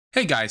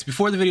Hey guys,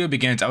 before the video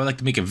begins, I would like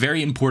to make a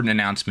very important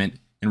announcement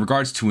in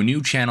regards to a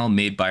new channel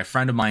made by a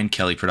friend of mine,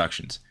 Kelly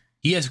Productions.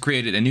 He has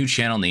created a new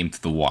channel named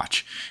The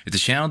Watch. It's a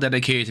channel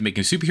dedicated to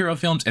making superhero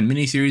films and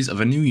miniseries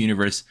of a new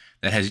universe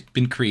that has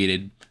been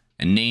created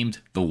and named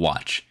The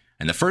Watch.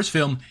 And the first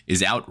film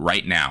is out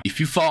right now. If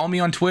you follow me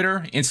on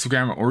Twitter,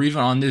 Instagram, or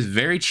even on this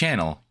very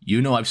channel,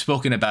 you know I've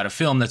spoken about a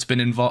film that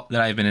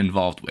I've been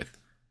involved with.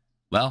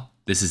 Well,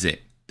 this is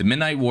it. The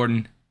Midnight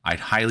Warden. I'd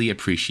highly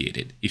appreciate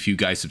it if you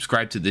guys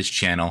subscribe to this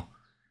channel,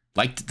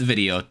 liked the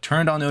video,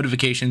 turned on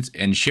notifications,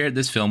 and shared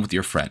this film with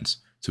your friends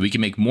so we can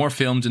make more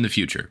films in the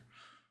future.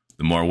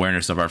 The more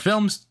awareness of our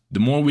films, the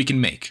more we can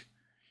make.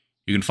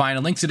 You can find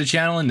a link to the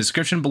channel in the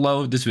description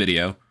below this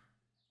video,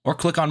 or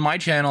click on my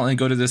channel and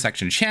go to the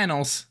section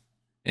channels,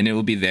 and it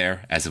will be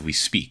there as we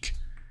speak.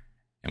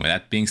 And with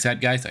that being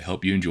said, guys, I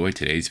hope you enjoyed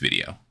today's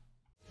video.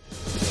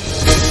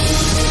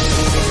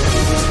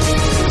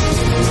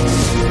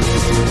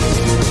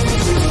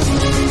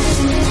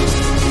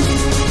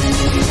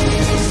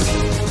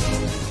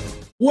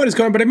 What is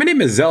going on, buddy? My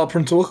name is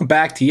ZealetPrince. Welcome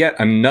back to yet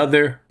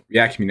another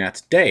reaction. Now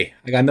today,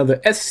 I got another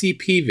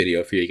SCP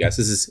video for you guys.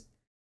 This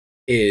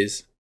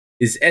is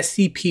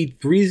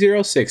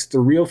SCP-306,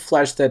 the real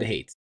flesh that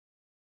hates.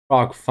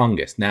 Frog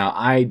fungus. Now,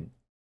 I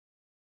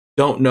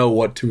don't know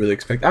what to really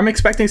expect. I'm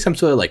expecting some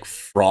sort of like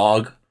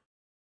frog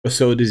or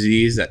so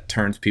disease that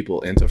turns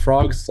people into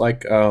frogs.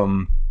 Like,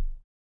 I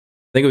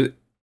think it was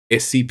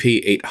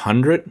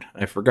SCP-800.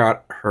 I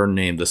forgot her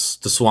name. The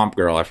swamp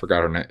girl. I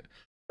forgot her name.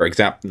 Or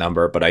exact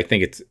number, but I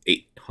think it's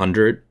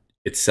 800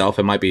 itself.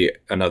 It might be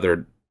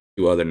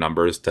two other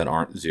numbers that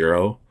aren't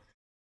 0.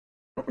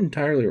 I don't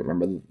entirely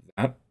remember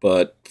that,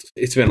 but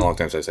it's been a long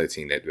time since I've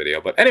seen that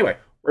video. But anyway,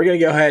 we're going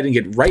to go ahead and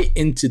get right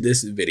into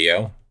this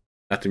video.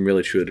 Nothing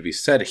really true to be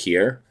said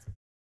here.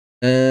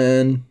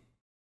 And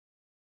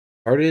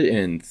started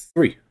in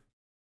 3,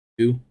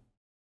 2,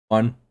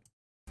 1,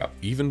 go.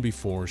 Even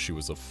before she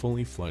was a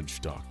fully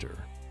fledged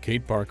doctor,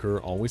 Kate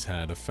Barker always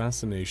had a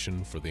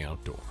fascination for the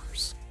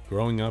outdoors.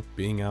 Growing up,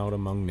 being out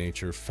among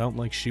nature felt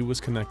like she was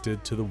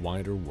connected to the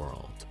wider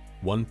world,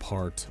 one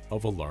part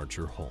of a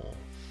larger whole.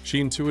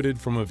 She intuited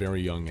from a very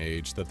young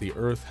age that the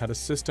Earth had a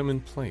system in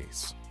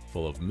place,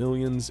 full of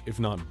millions, if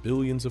not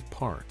billions of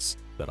parts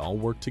that all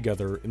work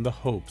together in the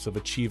hopes of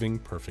achieving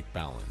perfect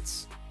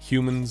balance.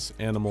 Humans,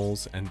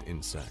 animals, and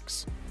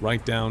insects,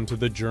 right down to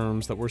the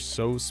germs that were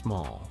so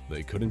small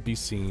they couldn't be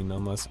seen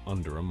unless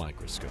under a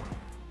microscope.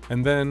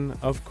 And then,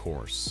 of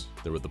course,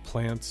 there were the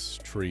plants,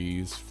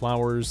 trees,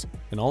 flowers,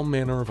 and all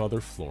manner of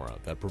other flora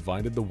that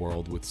provided the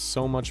world with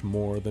so much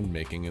more than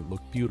making it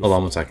look beautiful. Hold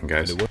on 1 second,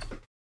 guys.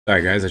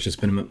 Sorry, guys, that's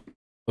just been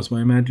was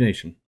my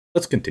imagination.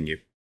 Let's continue.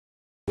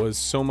 It was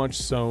so much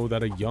so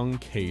that a young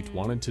Kate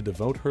wanted to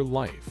devote her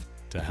life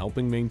to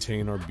helping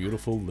maintain our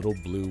beautiful little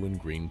blue and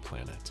green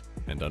planet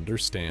and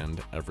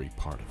understand every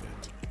part of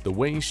it. The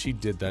way she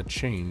did that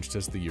changed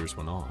as the years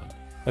went on.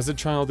 As a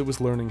child, it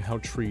was learning how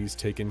trees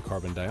take in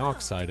carbon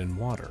dioxide and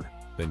water,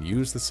 then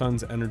use the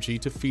sun's energy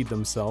to feed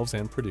themselves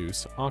and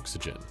produce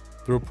oxygen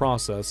through a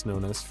process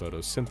known as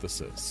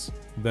photosynthesis.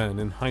 Then,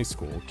 in high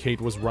school, Kate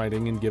was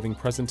writing and giving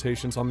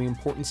presentations on the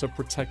importance of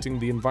protecting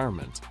the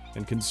environment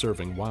and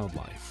conserving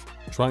wildlife,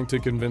 trying to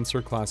convince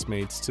her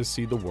classmates to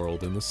see the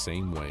world in the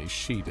same way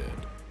she did.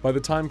 By the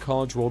time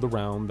college rolled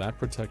around, that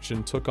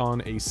protection took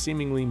on a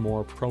seemingly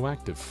more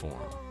proactive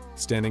form,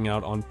 standing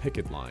out on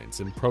picket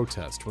lines in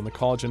protest when the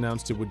college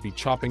announced it would be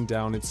chopping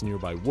down its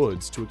nearby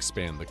woods to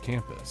expand the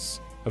campus.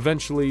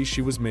 Eventually,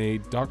 she was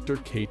made Dr.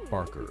 Kate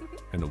Barker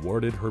and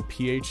awarded her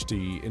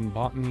PhD in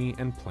botany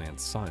and plant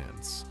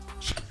science.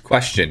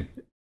 Question,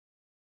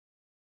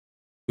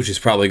 which is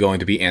probably going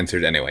to be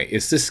answered anyway.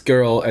 Is this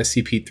girl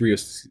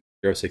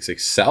SCP-306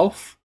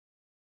 itself?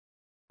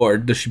 Or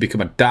does she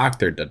become a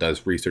doctor that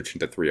does research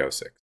into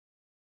 306?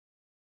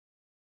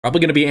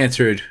 Probably going to be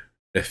answered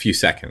a few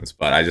seconds,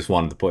 but I just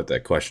wanted to put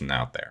that question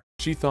out there.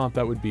 She thought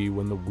that would be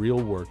when the real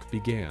work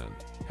began.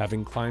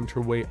 Having climbed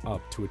her way up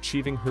to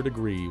achieving her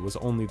degree was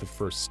only the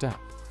first step.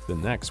 The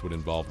next would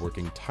involve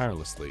working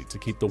tirelessly to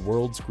keep the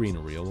world's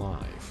greenery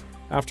alive.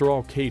 After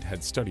all, Kate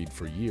had studied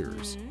for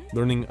years,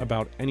 learning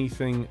about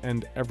anything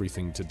and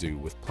everything to do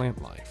with plant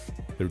life,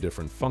 their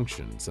different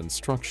functions and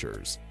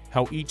structures,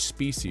 how each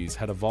species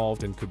had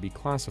evolved and could be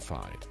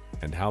classified,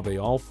 and how they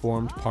all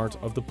formed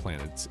part of the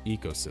planet's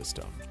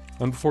ecosystem.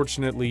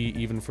 Unfortunately,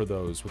 even for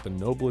those with the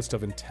noblest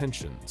of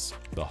intentions,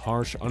 the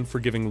harsh,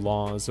 unforgiving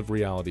laws of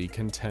reality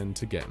can tend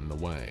to get in the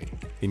way.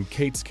 In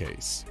Kate's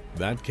case,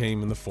 that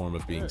came in the form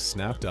of being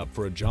snapped up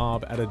for a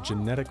job at a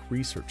genetic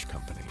research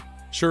company.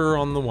 Sure,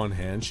 on the one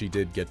hand, she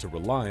did get to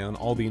rely on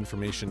all the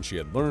information she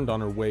had learned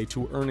on her way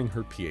to earning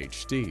her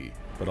PhD,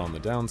 but on the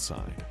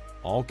downside,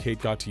 all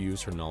Kate got to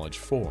use her knowledge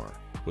for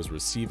was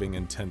receiving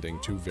and tending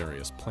to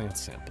various plant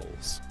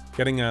samples.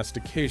 Getting asked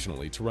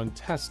occasionally to run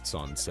tests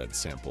on said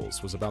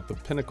samples was about the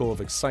pinnacle of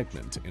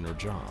excitement in her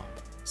job.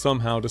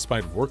 Somehow,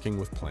 despite working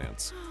with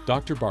plants,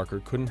 Dr.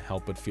 Barker couldn't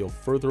help but feel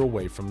further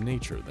away from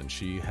nature than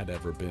she had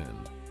ever been.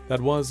 That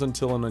was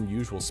until an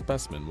unusual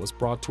specimen was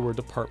brought to her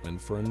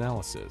department for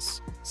analysis,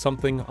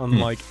 something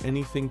unlike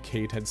anything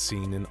Kate had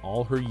seen in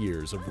all her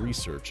years of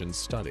research and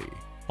study.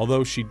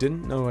 Although she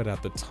didn't know it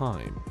at the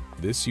time,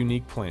 this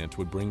unique plant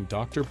would bring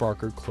Dr.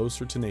 Barker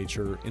closer to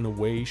nature in a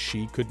way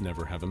she could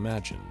never have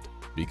imagined,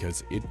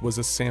 because it was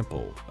a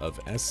sample of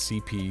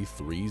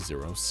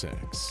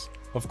SCP-306.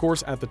 Of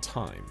course, at the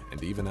time,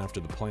 and even after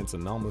the plant's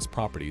anomalous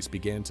properties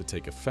began to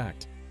take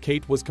effect,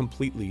 Kate was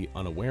completely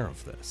unaware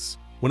of this.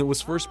 When it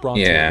was first brought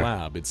to the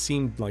lab, it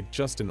seemed like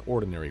just an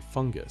ordinary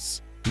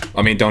fungus.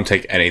 I mean, don't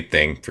take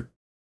anything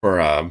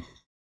for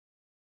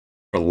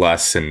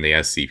less in the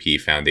SCP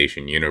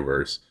Foundation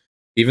universe.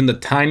 Even the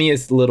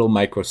tiniest little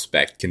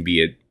microspec can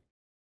be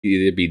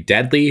either be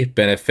deadly,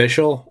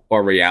 beneficial,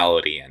 or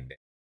reality ending.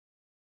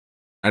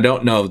 I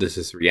don't know if this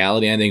is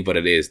reality ending, but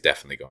it is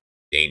definitely going to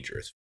be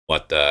dangerous.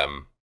 What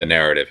the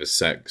narrative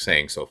is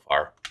saying so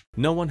far.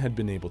 No one had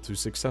been able to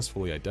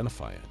successfully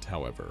identify it,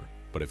 however.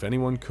 But if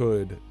anyone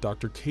could,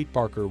 Dr. Kate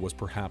Barker was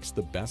perhaps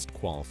the best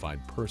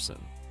qualified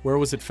person. Where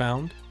was it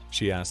found?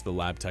 She asked the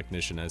lab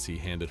technician as he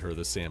handed her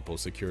the sample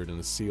secured in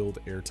a sealed,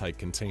 airtight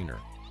container.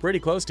 Pretty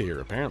close to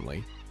here,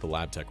 apparently, the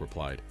lab tech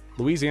replied.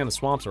 Louisiana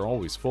swamps are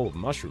always full of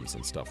mushrooms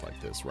and stuff like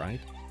this, right?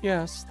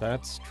 Yes,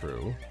 that's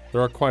true.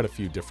 There are quite a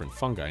few different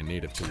fungi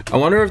native to the... I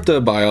wonder if the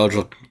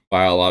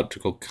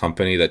biological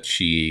company that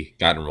she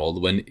got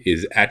enrolled in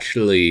is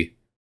actually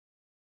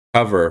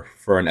cover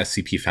for an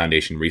SCP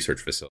Foundation research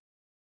facility.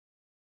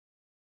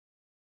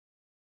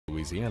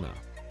 Louisiana,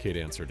 Kate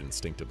answered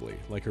instinctively,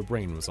 like her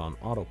brain was on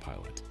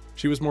autopilot.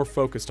 She was more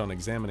focused on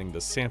examining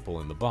the sample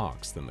in the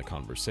box than the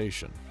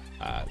conversation.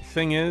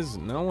 Thing is,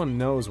 no one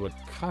knows what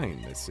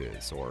kind this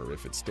is, or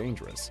if it's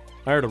dangerous.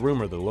 I heard a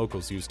rumor the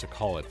locals used to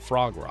call it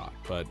frog rot,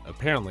 but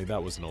apparently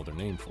that was an older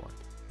name for it,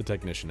 the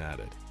technician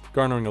added,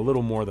 garnering a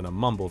little more than a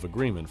mumble of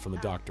agreement from the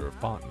doctor of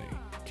botany.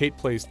 Kate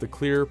placed the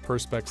clear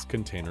Perspex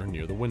container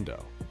near the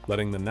window,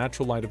 letting the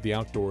natural light of the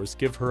outdoors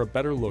give her a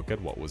better look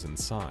at what was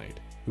inside.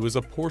 It was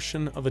a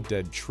portion of a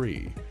dead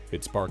tree,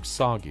 its bark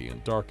soggy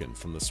and darkened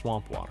from the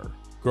swamp water.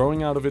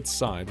 Growing out of its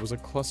side was a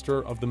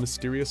cluster of the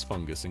mysterious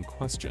fungus in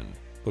question,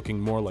 looking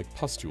more like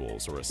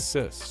pustules or a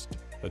cyst,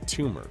 a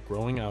tumor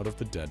growing out of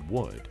the dead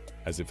wood,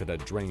 as if it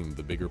had drained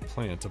the bigger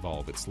plant of all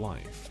of its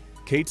life.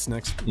 Kate's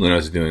next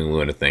Luna's doing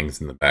Luna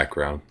things in the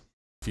background.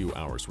 Few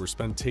hours were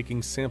spent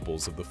taking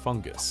samples of the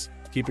fungus,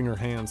 keeping her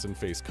hands and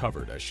face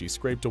covered as she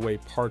scraped away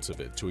parts of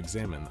it to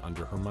examine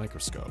under her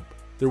microscope.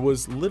 There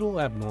was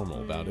little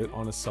abnormal about it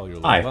on a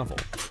cellular level.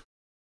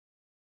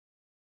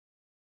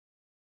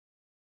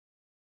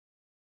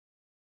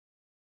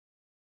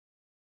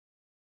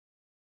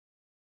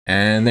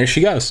 And there she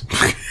goes.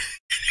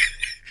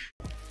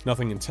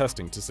 Nothing in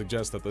testing to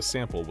suggest that the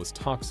sample was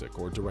toxic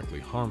or directly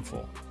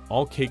harmful.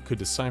 All Kate could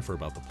decipher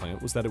about the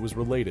plant was that it was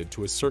related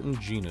to a certain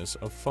genus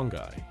of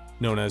fungi,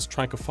 known as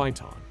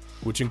Trichophyton,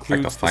 which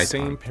includes the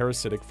same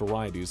parasitic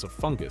varieties of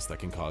fungus that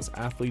can cause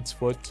athlete's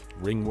foot,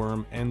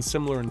 ringworm, and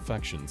similar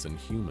infections in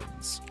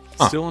humans.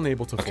 Still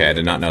unable to I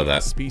did not know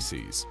that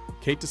species,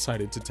 Kate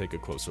decided to take a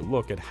closer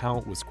look at how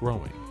it was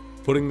growing.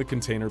 Putting the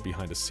container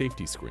behind a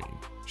safety screen,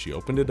 she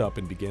opened it up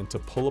and began to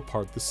pull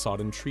apart the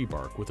sodden tree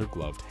bark with her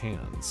gloved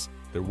hands.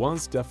 There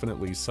was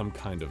definitely some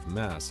kind of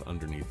mass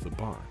underneath the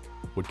bark,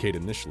 what Kate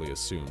initially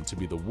assumed to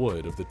be the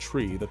wood of the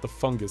tree that the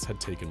fungus had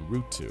taken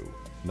root to.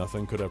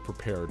 Nothing could have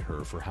prepared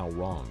her for how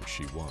wrong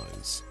she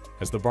was.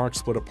 As the bark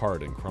split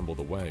apart and crumbled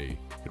away,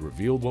 it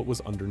revealed what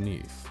was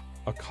underneath,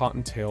 a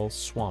cottontail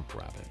swamp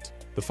rabbit.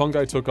 The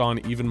fungi took on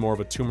even more of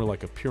a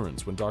tumor-like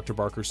appearance when Dr.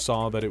 Barker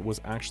saw that it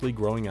was actually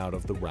growing out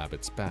of the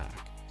rabbit's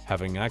back,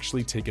 having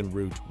actually taken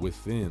root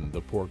within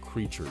the poor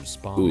creature's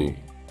body.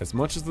 As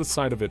much as the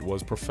sight of it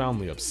was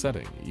profoundly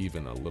upsetting,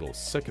 even a little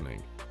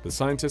sickening, the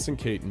scientists and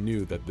Kate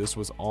knew that this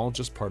was all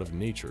just part of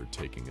nature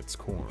taking its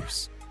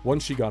course.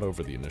 Once she got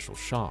over the initial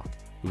shock,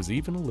 it was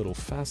even a little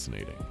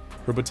fascinating.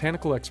 Her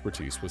botanical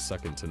expertise was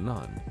second to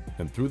none,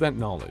 and through that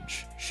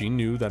knowledge, she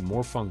knew that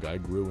more fungi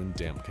grew in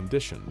damp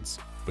conditions,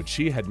 but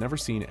she had never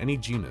seen any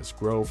genus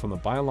grow from the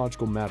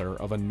biological matter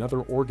of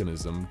another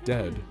organism,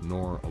 dead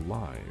nor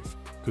alive.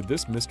 Could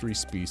this mystery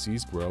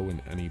species grow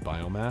in any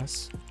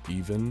biomass,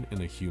 even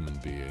in a human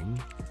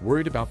being?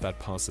 Worried about that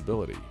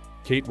possibility,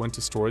 Kate went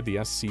to store the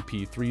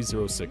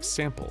SCP-306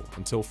 sample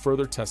until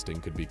further testing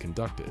could be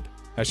conducted.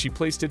 As she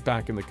placed it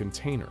back in the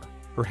container,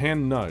 her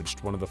hand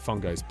nudged one of the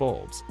fungi's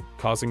bulbs,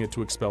 causing it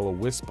to expel a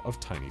wisp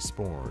of tiny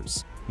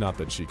spores. Not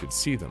that she could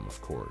see them,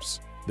 of course.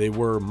 They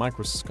were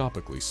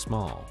microscopically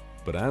small,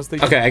 but as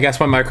they... Okay, I guess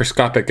my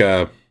microscopic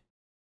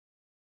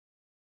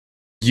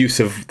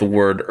use of the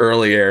word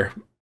earlier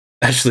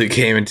actually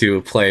came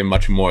into play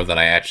much more than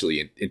I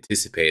actually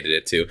anticipated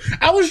it to.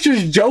 I was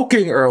just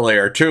joking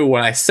earlier, too,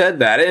 when I said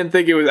that. I didn't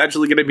think it was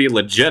actually going to be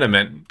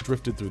legitimate.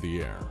 Drifted through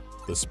the air.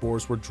 The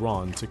spores were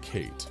drawn to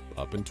Kate,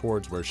 up and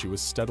towards where she was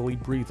steadily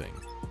breathing.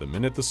 The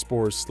minute the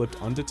spores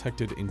slipped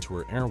undetected into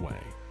her airway,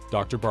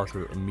 Dr.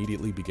 Barker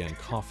immediately began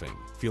coughing,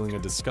 feeling a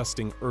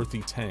disgusting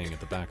earthy tang at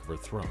the back of her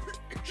throat.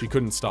 She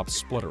couldn't stop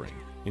spluttering,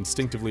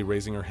 instinctively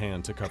raising her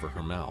hand to cover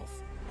her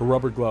mouth. Her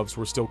rubber gloves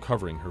were still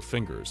covering her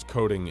fingers,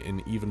 coating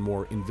in even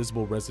more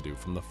invisible residue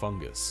from the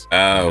fungus.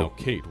 Now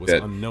Kate was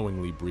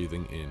unknowingly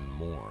breathing in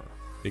more.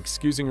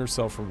 Excusing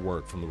herself from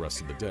work from the rest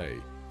of the day,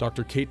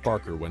 Dr. Kate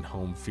Barker went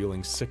home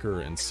feeling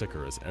sicker and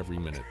sicker as every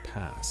minute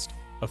passed.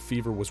 A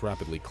fever was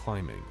rapidly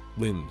climbing,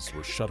 limbs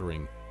were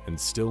shuddering, and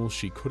still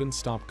she couldn't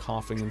stop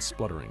coughing and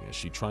spluttering as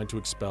she tried to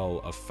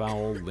expel a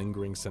foul,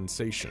 lingering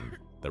sensation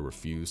that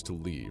refused to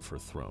leave her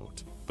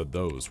throat. But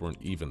those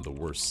weren't even the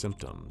worst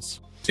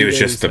symptoms. It was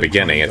just the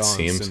beginning, it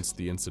seemed. Since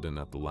the incident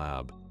at the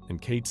lab, and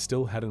Kate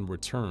still hadn't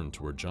returned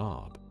to her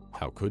job.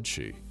 How could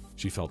she?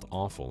 She felt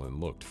awful and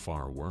looked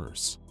far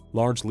worse.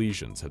 Large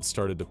lesions had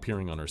started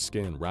appearing on her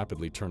skin,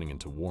 rapidly turning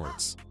into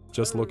warts.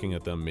 Just looking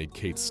at them made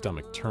Kate's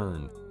stomach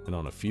turn, and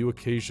on a few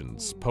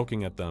occasions,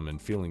 poking at them and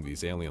feeling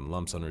these alien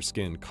lumps on her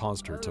skin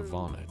caused her to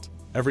vomit.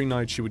 Every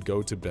night she would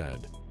go to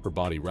bed, her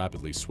body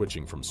rapidly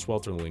switching from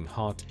sweltering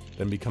hot,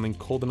 then becoming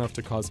cold enough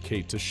to cause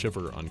Kate to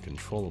shiver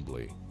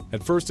uncontrollably.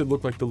 At first it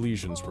looked like the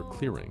lesions were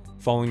clearing,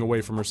 falling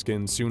away from her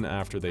skin soon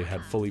after they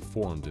had fully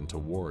formed into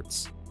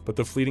warts. But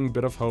the fleeting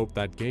bit of hope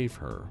that gave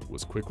her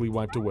was quickly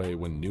wiped away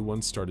when new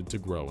ones started to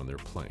grow in their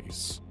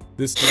place.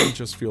 This didn't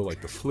just feel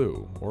like the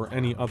flu, or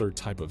any other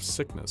type of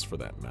sickness for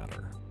that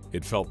matter.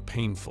 It felt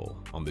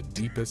painful on the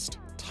deepest,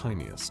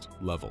 tiniest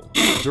level.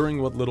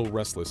 During what little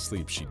restless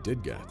sleep she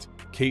did get,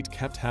 Kate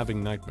kept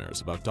having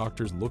nightmares about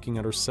doctors looking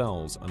at her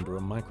cells under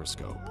a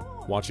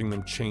microscope, watching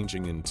them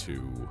changing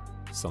into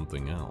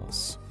something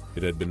else.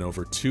 It had been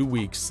over 2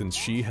 weeks since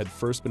she had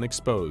first been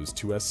exposed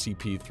to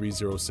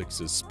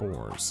SCP-306's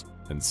spores,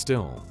 and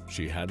still,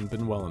 she hadn't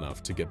been well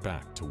enough to get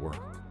back to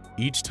work.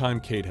 Each time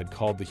Kate had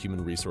called the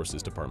Human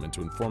Resources Department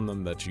to inform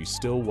them that she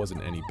still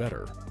wasn't any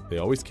better, they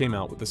always came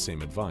out with the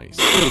same advice.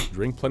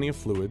 Drink plenty of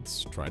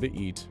fluids, try to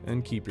eat,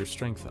 and keep your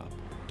strength up.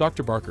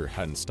 Dr. Barker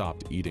hadn't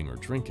stopped eating or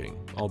drinking,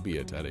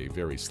 albeit at a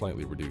very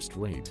slightly reduced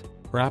rate.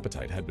 Her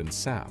appetite had been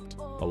sapped,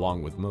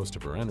 along with most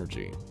of her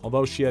energy,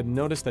 although she had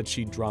noticed that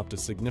she'd dropped a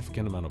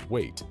significant amount of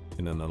weight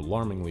in an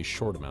alarmingly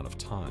short amount of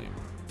time.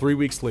 3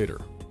 weeks later,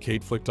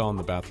 Kate flicked on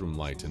the bathroom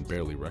light and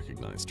barely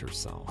recognized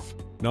herself.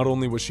 Not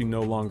only was she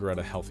no longer at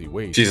a healthy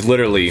weight, she's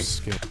literally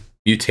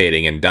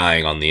mutating and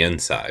dying on the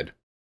inside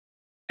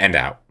and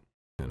out.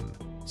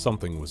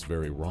 Something was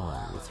very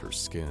wrong with her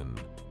skin.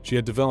 She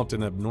had developed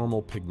an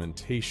abnormal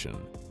pigmentation,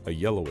 a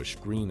yellowish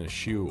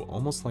greenish hue,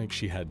 almost like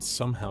she had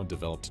somehow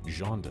developed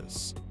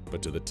jaundice.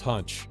 But to the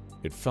touch,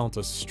 it felt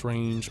a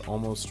strange,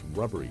 almost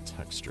rubbery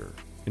texture.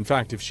 In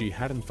fact, if she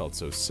hadn't felt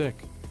so sick,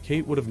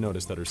 Kate would have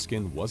noticed that her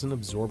skin wasn't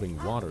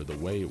absorbing water the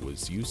way it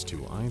was used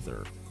to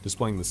either,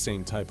 displaying the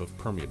same type of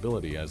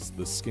permeability as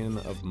the skin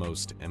of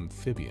most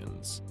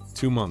amphibians.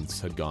 2 months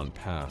had gone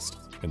past,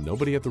 and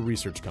nobody at the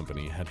research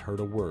company had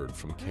heard a word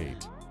from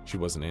Kate. She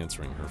wasn't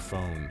answering her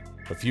phone.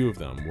 A few of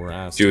them were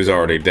asked she was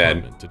already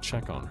dead to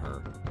check on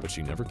her, but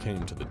she never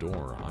came to the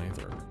door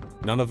either.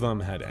 None of them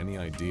had any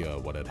idea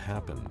what had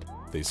happened.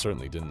 They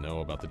certainly didn't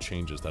know about the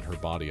changes that her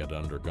body had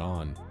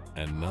undergone,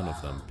 and none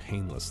of them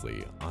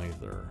painlessly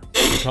either.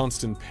 The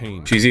constant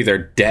pain. She's either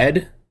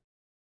dead,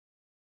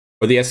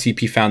 or the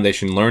SCP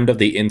Foundation learned of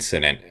the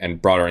incident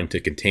and brought her into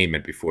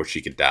containment before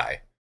she could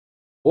die.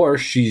 Or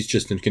she's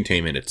just in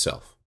containment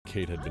itself.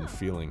 Kate had been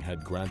feeling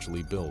had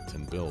gradually built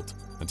and built,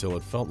 until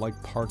it felt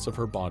like parts of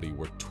her body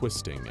were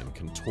twisting and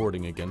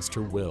contorting against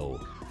her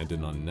will and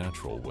in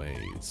unnatural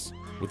ways.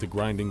 With the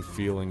grinding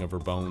feeling of her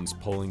bones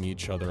pulling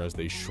each other as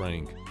they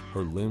shrank,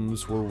 her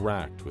limbs were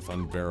racked with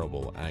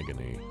unbearable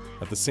agony.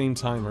 At the same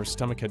time, her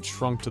stomach had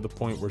shrunk to the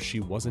point where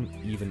she wasn't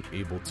even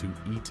able to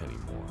eat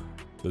anymore.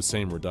 The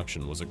same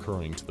reduction was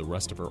occurring to the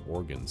rest of her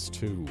organs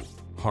too.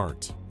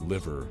 Heart,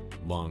 liver,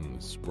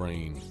 lungs,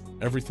 brain,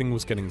 everything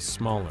was getting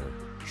smaller,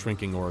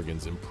 shrinking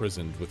organs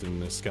imprisoned within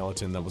the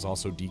skeleton that was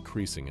also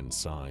decreasing in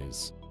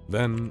size.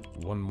 Then,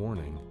 one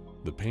morning,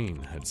 the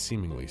pain had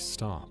seemingly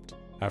stopped.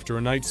 After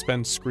a night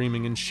spent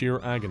screaming in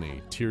sheer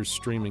agony, tears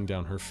streaming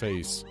down her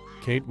face,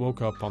 Kate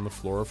woke up on the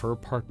floor of her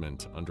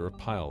apartment under a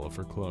pile of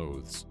her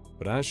clothes.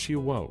 But as she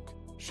awoke,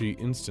 she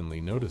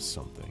instantly noticed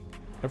something.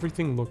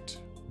 Everything looked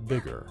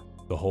bigger.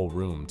 The whole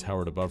room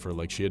towered above her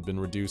like she had been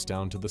reduced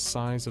down to the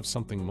size of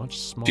something much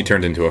smaller. She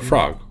turned into a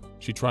frog.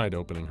 She tried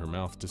opening her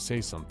mouth to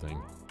say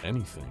something,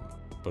 anything,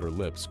 but her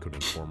lips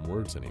couldn't form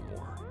words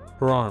anymore.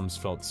 Her arms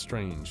felt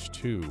strange,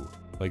 too,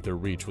 like their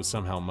reach was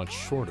somehow much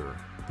shorter.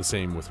 The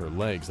same with her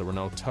legs that were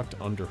now tucked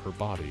under her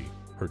body,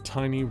 her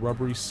tiny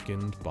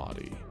rubbery-skinned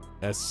body.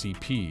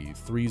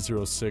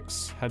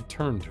 SCP-306 had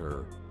turned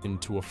her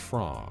into a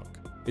frog.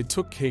 It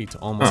took Kate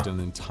almost an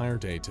entire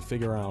day to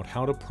figure out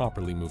how to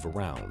properly move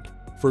around,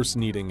 first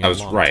needing a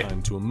long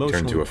time to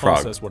emotionally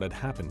process what had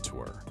happened to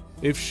her.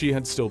 If she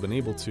had still been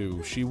able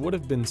to, she would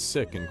have been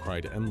sick and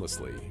cried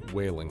endlessly,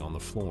 wailing on the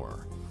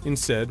floor.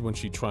 Instead, when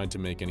she tried to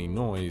make any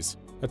noise,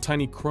 a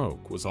tiny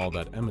croak was all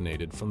that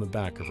emanated from the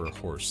back of her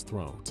hoarse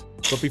throat.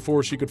 But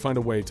before she could find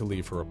a way to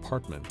leave her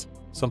apartment,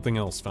 something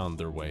else found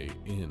their way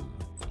in.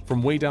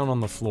 From way down on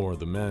the floor,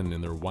 the men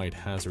in their white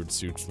hazard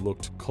suits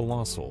looked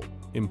colossal,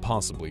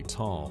 impossibly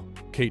tall.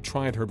 Kate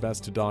tried her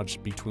best to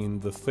dodge between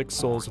the thick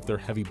soles of their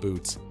heavy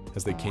boots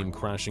as they came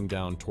crashing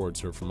down towards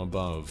her from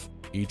above,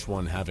 each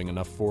one having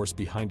enough force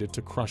behind it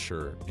to crush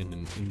her in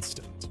an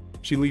instant.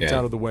 She leaped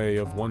out of the way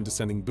of one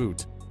descending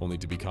boot, only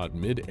to be caught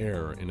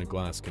mid-air in a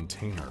glass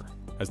container.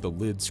 As the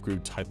lid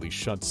screwed tightly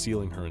shut,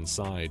 sealing her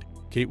inside,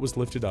 Kate was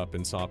lifted up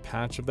and saw a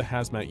patch of the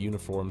hazmat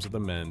uniforms of the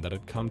men that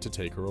had come to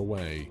take her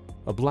away.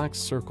 A black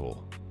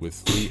circle with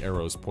 3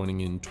 arrows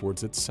pointing in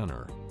towards its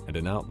center and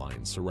an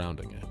outline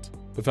surrounding it.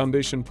 The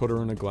Foundation put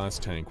her in a glass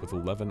tank with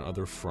 11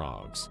 other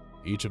frogs,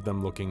 each of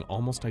them looking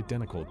almost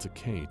identical to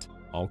Kate,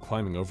 all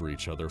climbing over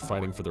each other,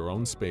 fighting for their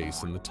own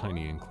space in the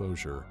tiny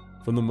enclosure.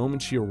 From the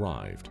moment she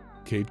arrived,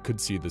 Kate could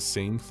see the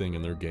same thing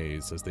in their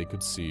gaze as they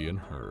could see in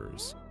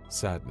hers.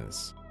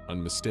 Sadness,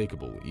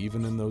 unmistakable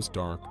even in those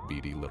dark,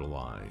 beady little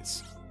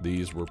eyes.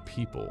 These were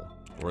people,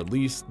 or at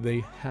least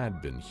they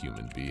had been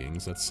human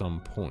beings at some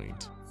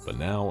point. But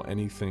now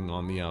anything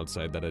on the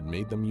outside that had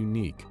made them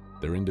unique,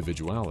 their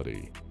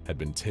individuality, had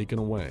been taken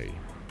away,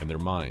 and their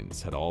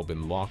minds had all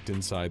been locked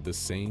inside the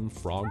same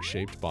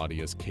frog-shaped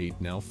body as Kate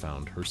now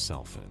found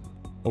herself in.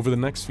 Over the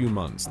next few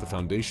months, the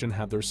Foundation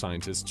had their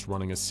scientists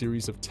running a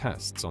series of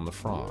tests on the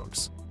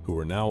frogs, who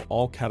were now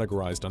all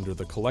categorized under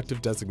the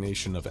collective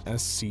designation of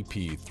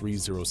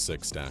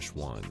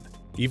SCP-306-1.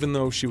 Even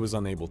though she was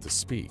unable to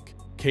speak,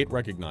 Kate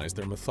recognized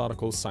their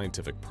methodical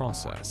scientific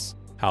process,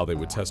 how they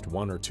would test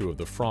 1 or 2 of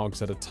the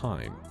frogs at a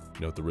time,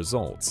 note the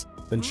results,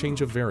 then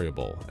change a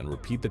variable and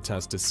repeat the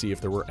test to see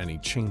if there were any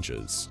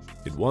changes.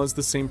 It was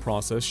the same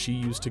process she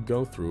used to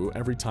go through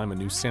every time a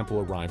new sample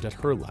arrived at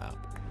her lab.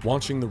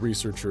 Watching the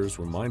researchers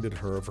reminded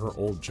her of her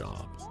old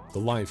job, the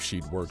life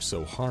she'd worked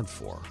so hard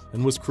for,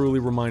 and was cruelly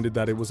reminded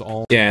that it was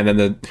all and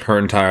then her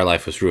entire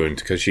life was ruined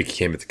because she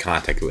came into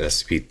contact with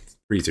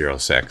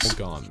SCP-306.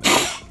 gone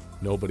now.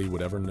 Nobody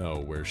would ever know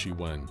where she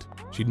went.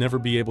 She'd never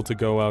be able to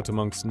go out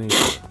amongst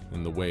nature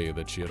in the way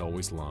that she had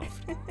always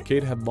loved.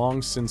 Kate had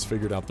long since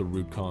figured out the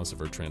root cause of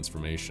her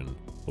transformation.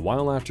 A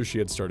while after she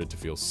had started to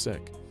feel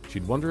sick,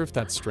 she'd wonder if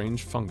that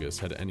strange fungus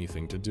had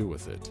anything to do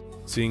with it.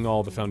 Seeing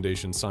all the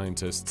Foundation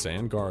scientists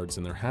and guards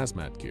in their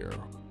hazmat gear,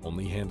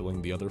 only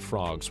handling the other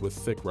frogs with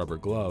thick rubber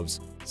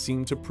gloves,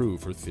 seemed to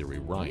prove her theory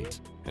right,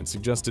 and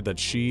suggested that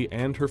she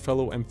and her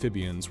fellow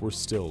amphibians were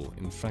still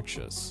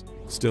infectious.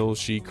 Still,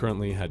 she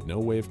currently had no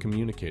way of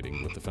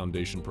communicating with the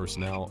Foundation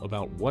personnel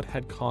about what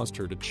had caused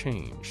her to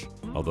change,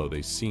 although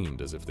they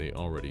seemed as if they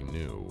already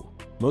knew.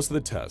 Most of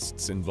the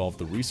tests involved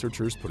the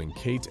researchers putting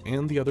Kate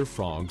and the other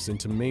frogs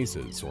into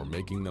mazes or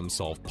making them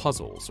solve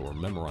puzzles or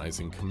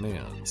memorizing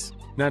commands.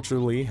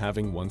 Naturally,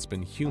 having once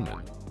been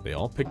human, they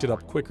all picked it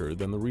up quicker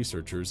than the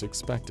researchers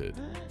expected.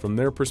 From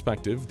their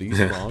perspective, these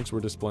frogs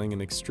were displaying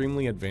an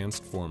extremely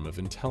advanced form of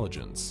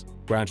intelligence.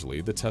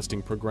 Gradually, the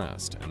testing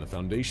progressed, and the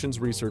Foundation's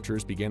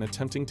researchers began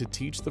attempting to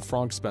teach the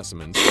frog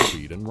specimens to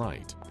read and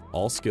write,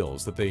 all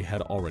skills that they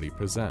had already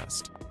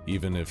possessed,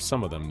 even if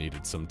some of them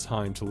needed some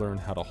time to learn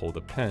how to hold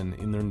a pen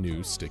in their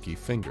new sticky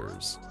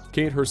fingers.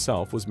 Kate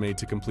herself was made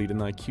to complete an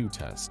IQ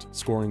test,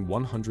 scoring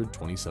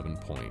 127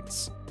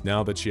 points.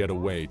 Now that she had a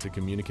way to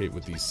communicate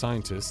with these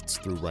scientists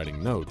through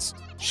writing notes,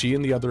 she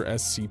and the other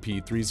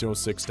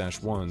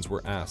SCP-306-1s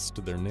were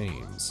asked their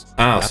names.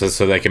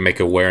 So they can make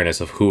awareness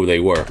of who they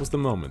were. That was the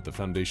moment the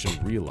Foundation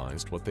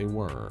realized what they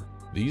were.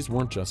 These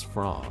weren't just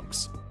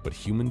frogs, but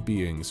human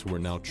beings who were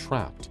now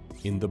trapped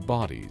in the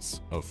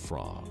bodies of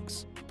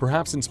frogs.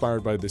 Perhaps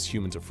inspired by this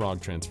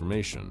human-to-frog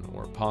transformation,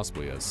 or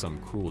possibly as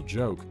some cruel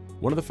joke,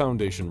 one of the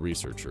Foundation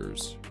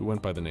researchers, who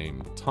went by the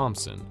name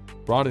Thompson,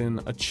 brought in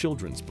a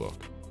children's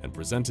book and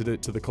presented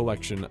it to the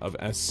collection of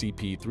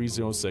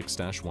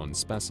SCP-306-1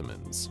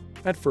 specimens.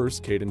 At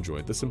first, Kate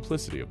enjoyed the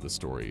simplicity of the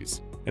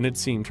stories, and it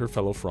seemed her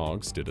fellow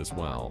frogs did as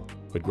well,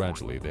 but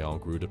gradually they all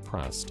grew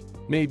depressed.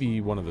 Maybe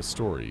one of the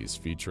stories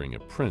featuring a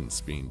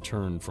prince being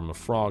turned from a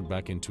frog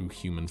back into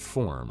human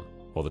form,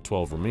 while the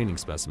 12 remaining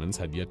specimens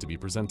had yet to be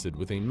presented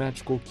with a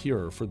magical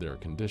cure for their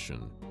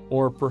condition.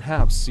 Or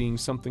perhaps seeing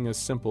something as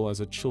simple as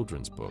a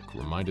children's book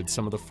reminded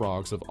some of the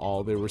frogs of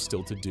all they were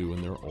still to do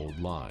in their old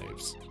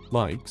lives,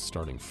 like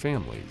starting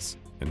families,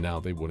 and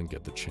now they wouldn't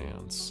get the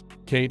chance.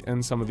 Kate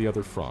and some of the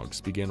other frogs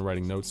began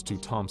writing notes to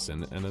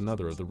Thompson and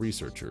another of the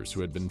researchers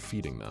who had been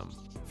feeding them,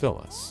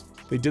 Phyllis.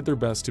 They did their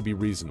best to be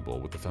reasonable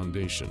with the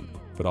Foundation,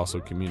 but also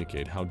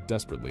communicate how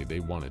desperately they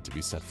wanted to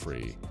be set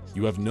free.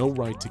 "You have no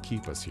right to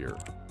keep us here,"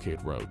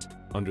 Kate wrote,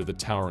 under the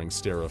towering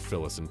stare of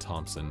Phyllis and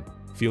Thompson,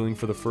 feeling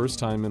for the first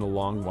time in a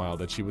long while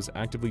that she was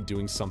actively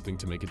doing something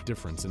to make a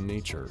difference in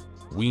nature.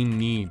 "We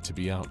need to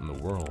be out in the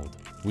world.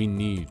 We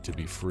need to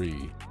be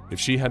free." If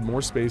she had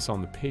more space on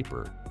the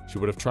paper, she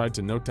would have tried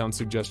to note down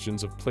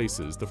suggestions of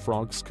places the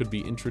frogs could be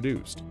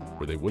introduced,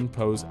 where they wouldn't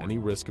pose any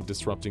risk of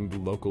disrupting the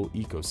local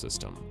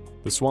ecosystem.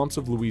 The swamps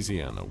of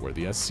Louisiana, where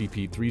the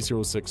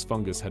SCP-306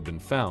 fungus had been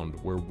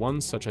found, were one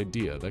such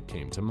idea that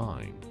came to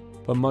mind.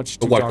 But much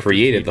to what Dr.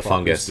 created the Kate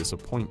fungus? Barker's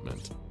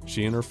disappointment,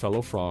 she and her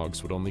fellow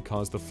frogs would only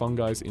cause the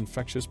fungi's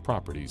infectious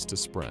properties to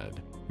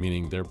spread,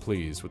 meaning their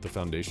pleas with the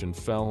Foundation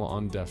fell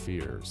on deaf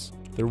ears.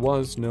 There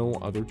was no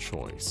other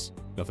choice,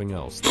 nothing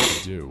else they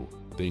could do.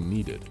 They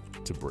needed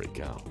to break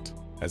out.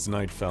 As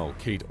night fell,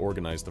 Kate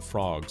organized the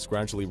frogs,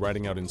 gradually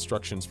writing out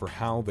instructions for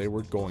how they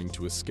were going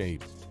to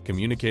escape,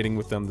 communicating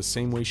with them the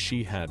same way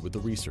she had with the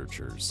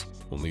researchers.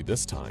 Only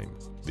this time,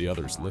 the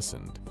others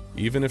listened.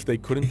 Even if they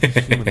couldn't be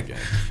human again,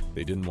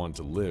 they didn't want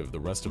to live the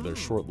rest of their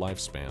short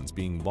lifespans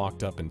being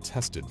locked up and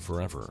tested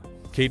forever.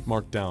 Kate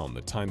marked down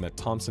the time that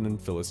Thompson and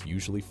Phyllis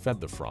usually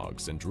fed the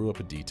frogs and drew up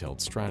a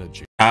detailed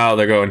strategy. Oh,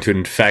 they're going to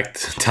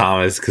infect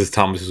Thomas because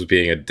Thomas was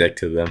being a dick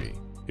to them.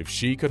 If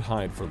she could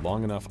hide for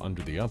long enough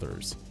under the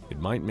others, it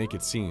might make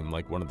it seem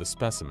like one of the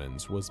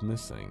specimens was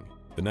missing.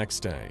 The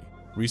next day,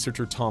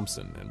 researcher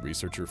Thompson and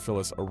researcher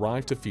Phyllis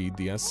arrived to feed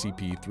the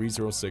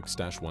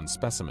SCP-306-1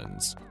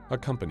 specimens,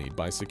 accompanied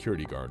by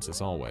security guards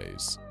as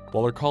always.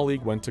 While her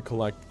colleague went to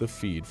collect the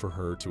feed for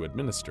her to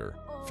administer,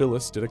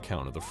 Phyllis did a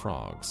count of the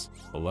frogs.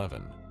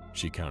 11.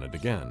 She counted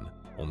again,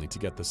 only to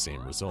get the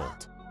same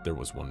result. There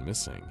was one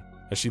missing.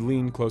 As she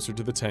leaned closer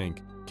to the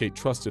tank, Kate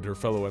trusted her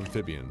fellow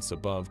amphibians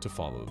above to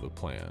follow the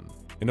plan.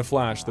 In a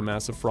flash, the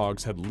mass of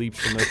frogs had leaped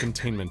from their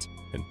containment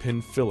and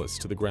pinned Phyllis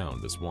to the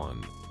ground as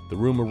one. The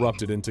room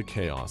erupted into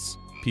chaos.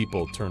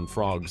 People turned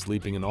frogs,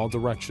 leaping in all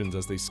directions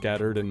as they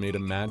scattered and made a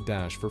mad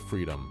dash for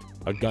freedom.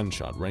 A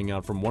gunshot rang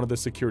out from one of the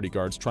security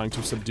guards trying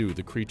to subdue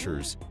the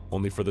creatures,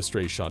 only for the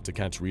stray shot to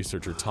catch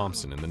researcher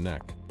Thompson in the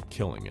neck,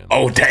 killing him.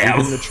 Oh, damn!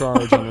 Leading the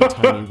charge on her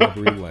tiny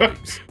rubbery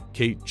legs,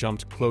 Kate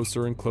jumped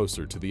closer and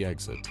closer to the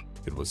exit.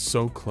 It was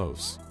so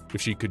close.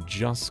 If she could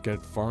just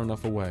get far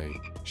enough away,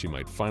 she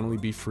might finally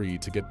be free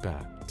to get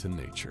back to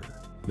nature.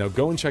 Now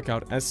go and check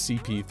out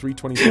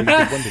SCP-323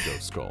 The Wendigo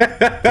Skull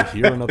to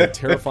hear another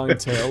terrifying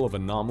tale of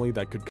anomaly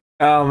that could...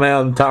 Oh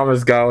man,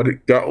 Thomas got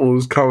what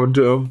was coming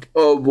to him.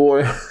 Oh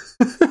boy.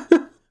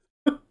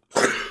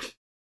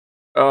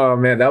 Oh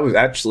man, that was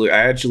I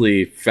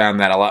actually found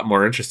that a lot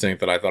more interesting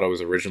than I thought I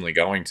was originally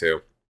going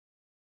to.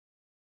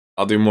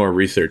 I'll do more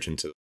research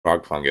into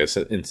frog fungus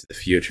into the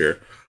future.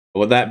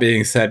 With that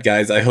being said,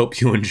 guys, I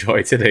hope you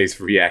enjoyed today's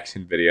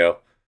reaction video.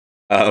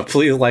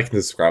 Please like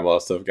and subscribe, all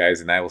that stuff, guys,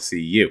 and I will see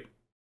you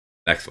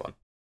next one.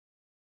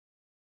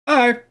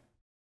 Bye!